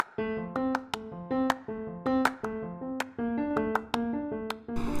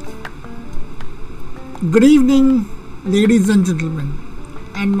Good evening, ladies and gentlemen,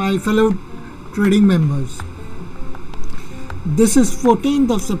 and my fellow trading members. This is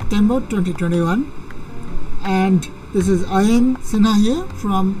 14th of September 2021, and this is Ayan Sinha here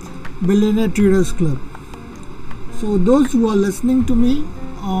from Billionaire Traders Club. So, those who are listening to me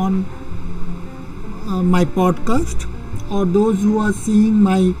on my podcast or those who are seeing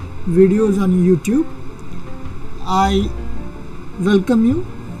my videos on YouTube, I welcome you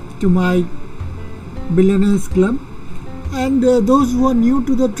to my Billionaires Club, and those who are new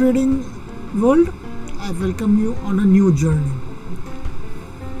to the trading world, I welcome you on a new journey.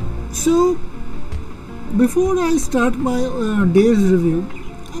 So, before I start my day's review,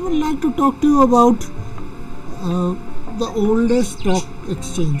 I would like to talk to you about the oldest stock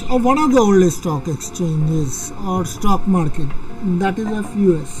exchange, or one of the oldest stock exchanges or stock market, that is of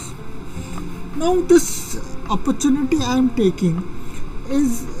US. Now, this opportunity I am taking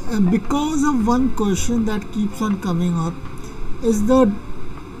is because of one question that keeps on coming up, is the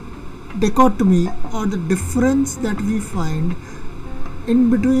dichotomy or the difference that we find in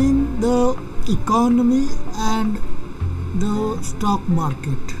between the economy and the stock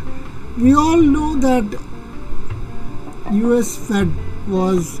market. We all know that US Fed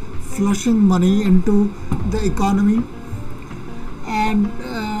was flushing money into the economy, and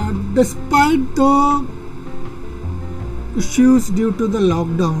despite the issues due to the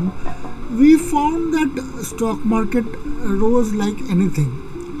lockdown, we found that stock market rose like anything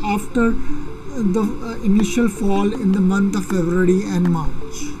after the initial fall in the month of February and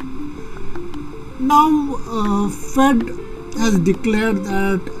March. Now, Fed has declared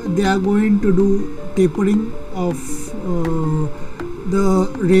that they are going to do tapering of the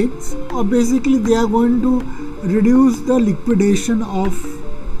rates, or basically they are going to reduce the liquidation of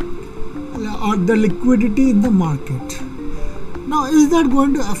or the liquidity in the market. Now, is that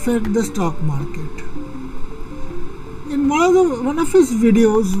going to affect the stock market? In one of his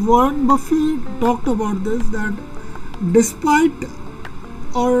videos, Warren Buffett talked about this, that despite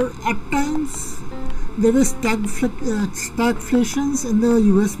or at times there were stagflations in the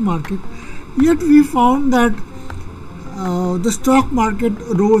US market, yet we found that the stock market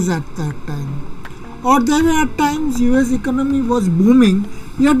rose at that time. Or there were at times US economy was booming,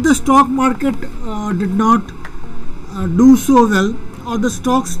 yet the stock market did not do so well, or the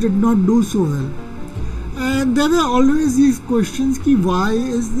stocks did not do so well. And there were always these questions ki why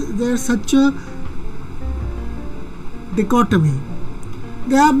is there such a dichotomy.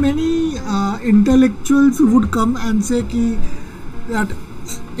 There are many intellectuals who would come and say ki that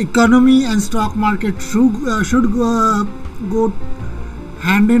economy and stock market should go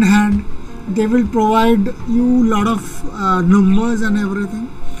hand in hand. They will provide you lot of numbers and everything,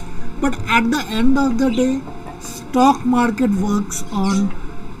 but at the end of the day, stock market works on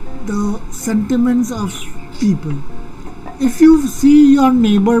the sentiments of people. If you see your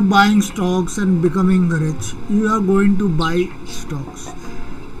neighbor buying stocks and becoming rich, you are going to buy stocks.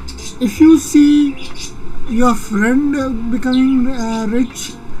 If you see your friend becoming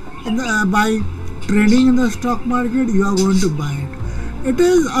rich by trading in the stock market, you are going to buy it. It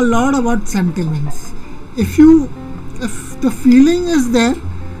is a lot about sentiments. If the feeling is there,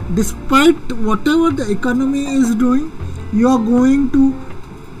 despite whatever the economy is doing, you are going to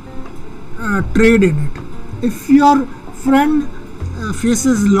trade in it. If your friend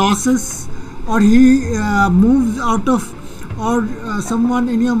faces losses, or he moves out of, or someone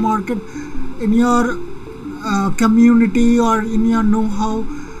in your market, in your community, or in your know-how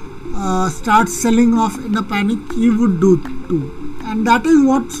starts selling off in a panic, you would do too. And that is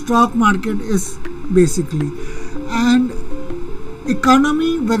what stock market is basically. And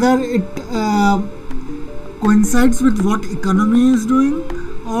economy, whether it coincides with what economy is doing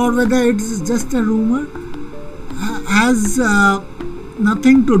or whether it's just a rumor, has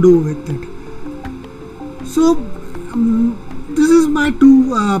nothing to do with it. So this is my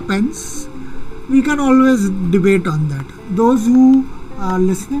two pence. We can always debate on that. Those who are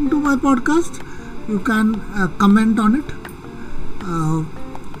listening to my podcast, you can comment on it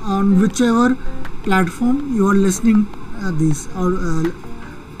on whichever platform you are listening this or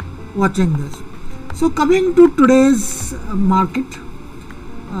watching this. So, coming to today's market,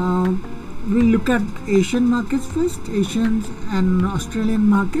 we'll look at Asian markets first, Asian and Australian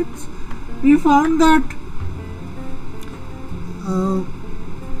markets. We found that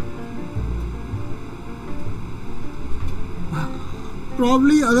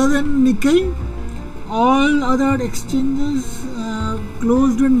probably other than Nikkei, all other exchanges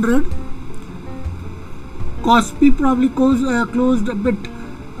closed in red. Kospi probably closed a bit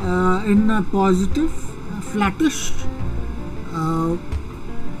in a positive, flattish.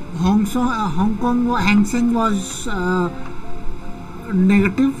 Hong Kong Hang Seng was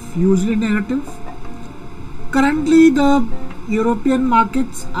negative, hugely negative. Currently, the European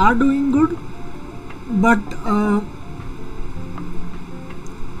markets are doing good, but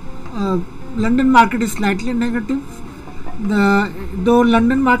London market is slightly negative. Though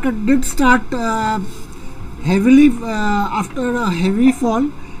London market did start heavily after a heavy fall,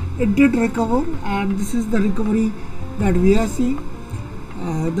 it did recover, and this is the recovery that we are seeing.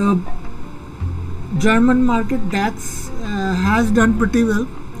 The German market DAX has done pretty well,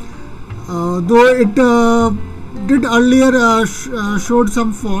 though it did earlier showed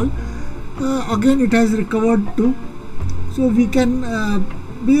some fall. Again, it has recovered too, so we can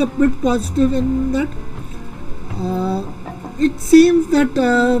be a bit positive in that. It seems that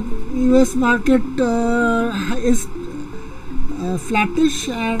US market is flattish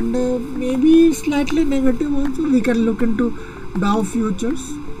and maybe slightly negative also. We can look into Dow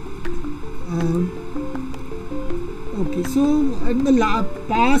futures. Okay, so in the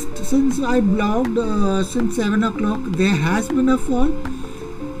past, since I blogged since 7 o'clock, there has been a fall.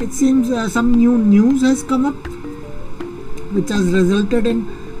 It seems some new news has come up, which has resulted in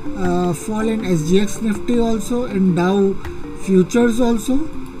fall in SGX Nifty also, in Dow futures also.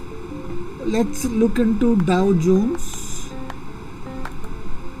 Let's look into Dow Jones.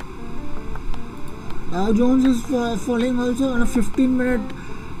 Dow Jones is falling also on a 15-minute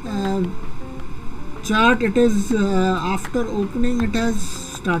chart. It is after opening, it has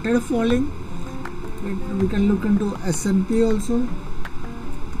started falling. We can look into S&P also.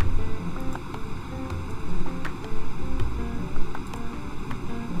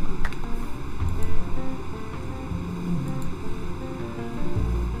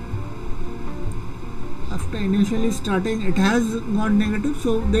 After initially starting, it has gone negative,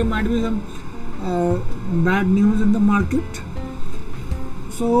 so there might be some bad news in the market.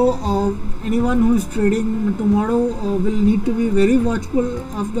 So anyone who is trading tomorrow will need to be very watchful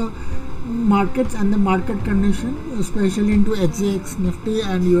of the markets and the market condition, especially into HGX Nifty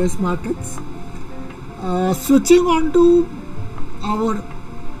and US markets. Switching on to our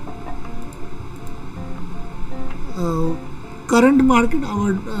current market,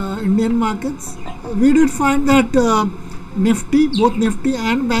 our Indian markets, we did find that Nifty, both Nifty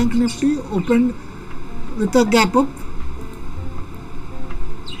and Bank Nifty, opened with a gap up,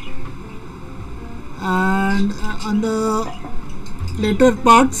 and on the later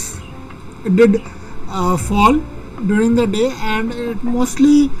parts it did fall during the day, and it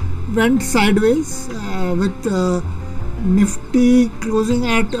mostly went sideways with Nifty closing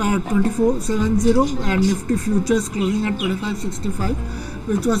at 2470 and Nifty futures closing at 2565,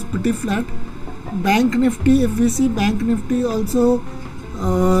 which was pretty flat. Bank Nifty, if we see, Bank Nifty also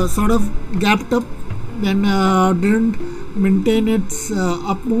sort of gapped up, then didn't maintain its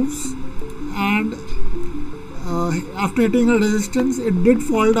up moves, and after hitting a resistance, it did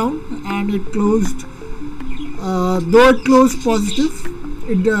fall down, and it closed, though it closed positive,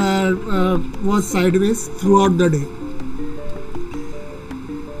 it was sideways throughout the day.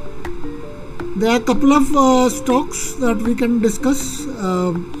 There are a couple of stocks that we can discuss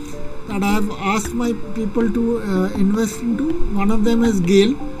that I have asked my people to invest into. One of them is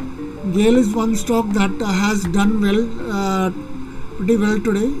GAIL. GAIL is one stock that has done well, pretty well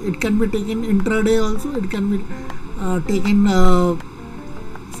today. It can be taken intraday also. It can be taken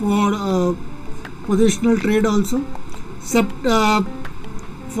for positional trade also. Except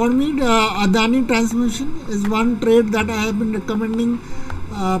for me, Adani Transmission is one trade that I have been recommending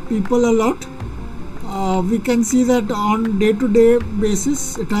people a lot. We can see that on day-to-day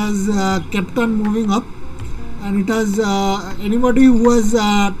basis, it has kept on moving up, and it has anybody who has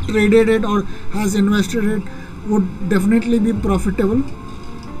traded it or has invested it would definitely be profitable,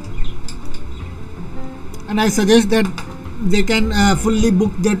 and I suggest that they can fully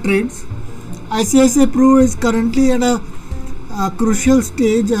book their trades. ICICI Pru is currently at a crucial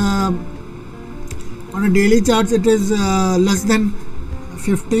stage. On a daily charts, it is less than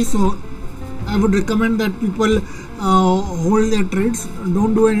 50, so I would recommend that people hold their trades,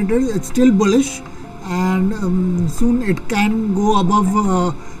 don't do any trades. It's still bullish, and soon it can go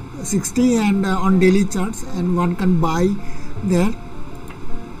above 60 and on daily charts, and one can buy there.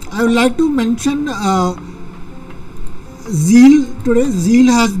 I would like to mention Zeal today.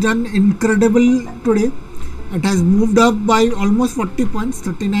 Zeal has done incredible today. It has moved up by almost 40 points,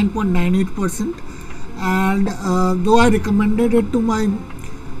 39.98%, and though I recommended it to my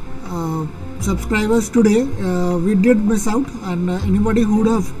subscribers today, we did miss out, and anybody who would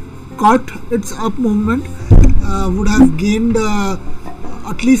have caught its up movement would have gained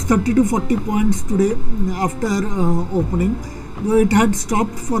at least 30 to 40 points today after opening. though it had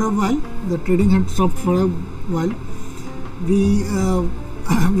stopped for a while, the trading had stopped for a while. We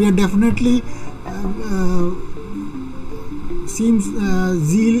we are definitely seems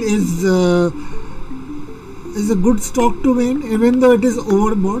Zeal is a good stock to win, even though it is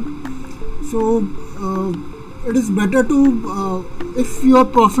overbought. So it is better to, if you are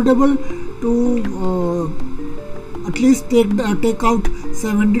profitable, to at least take out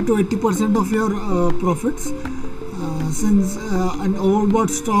 70 to 80% of your profits, since an overbought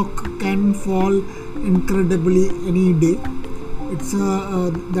stock can fall incredibly any day. It's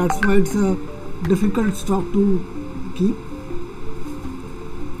that's why it's a difficult stock to keep.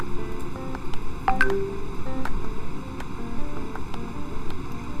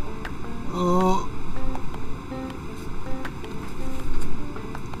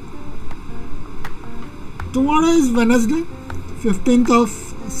 Tomorrow is Wednesday, 15th of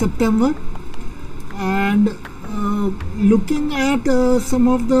September, and looking at some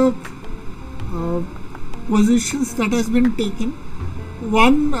of the positions that has been taken,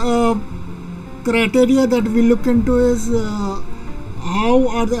 one criteria that we look into is how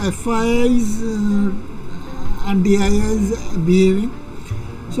are the FIIs and DIIs behaving.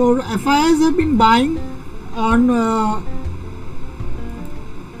 So FIIs have been buying on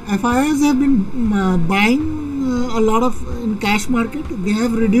FIIs have been buying a lot of in cash market. They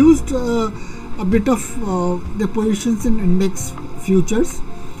have reduced a bit of their positions in index futures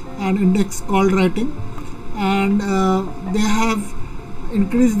and index call writing, and they have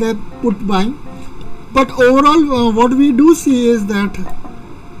increased their put buying. But overall, what we do see is that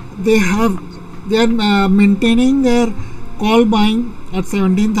they are maintaining their call buying at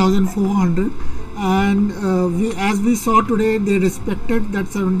 17,400, and as we saw today, they respected that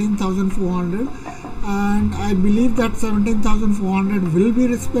 17,400, and I believe that 17,400 will be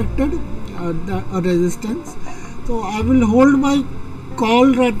respected, a resistance. So I will hold my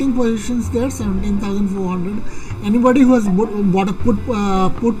call writing positions there, 17,400. Anybody who has bought a put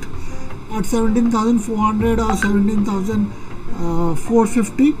at 17,400 or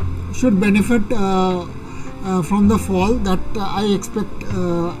 17,450 should benefit from the fall that I expect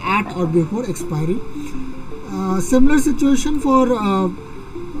at or before expiry. Similar situation for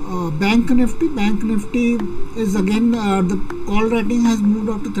Bank Nifty. Bank Nifty is again, the call rating has moved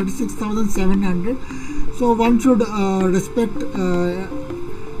up to 36,700. So one should respect.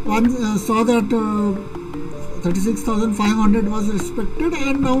 One saw that 36,500 was respected,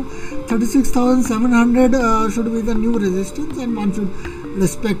 and now 36,700 should be the new resistance, and one should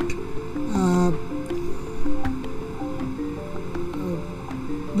respect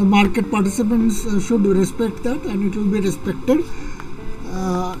the market participants should respect that, and it will be respected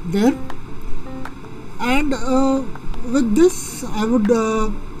there. And with this, I would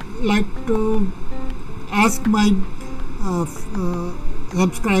like to ask my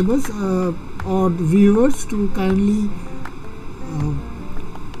subscribers or viewers to kindly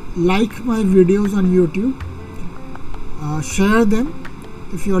like my videos on YouTube, share them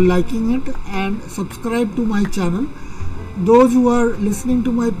if you are liking it, and subscribe to my channel. Those who are listening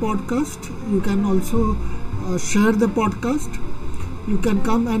to my podcast, you can also share the podcast. You can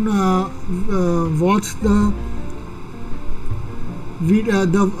come and watch the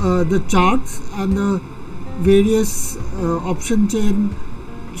the charts and the various option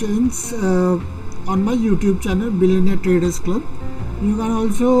chains on my YouTube channel, Billionaire Traders Club. You can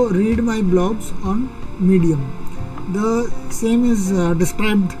also read my blogs on Medium. The same is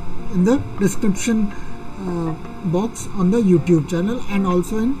described in the description box on the YouTube channel, and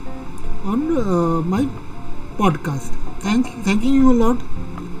also on my podcast. Thanking you a lot.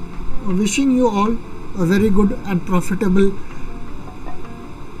 Wishing you all a very good and profitable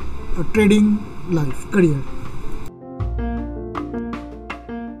trading life career.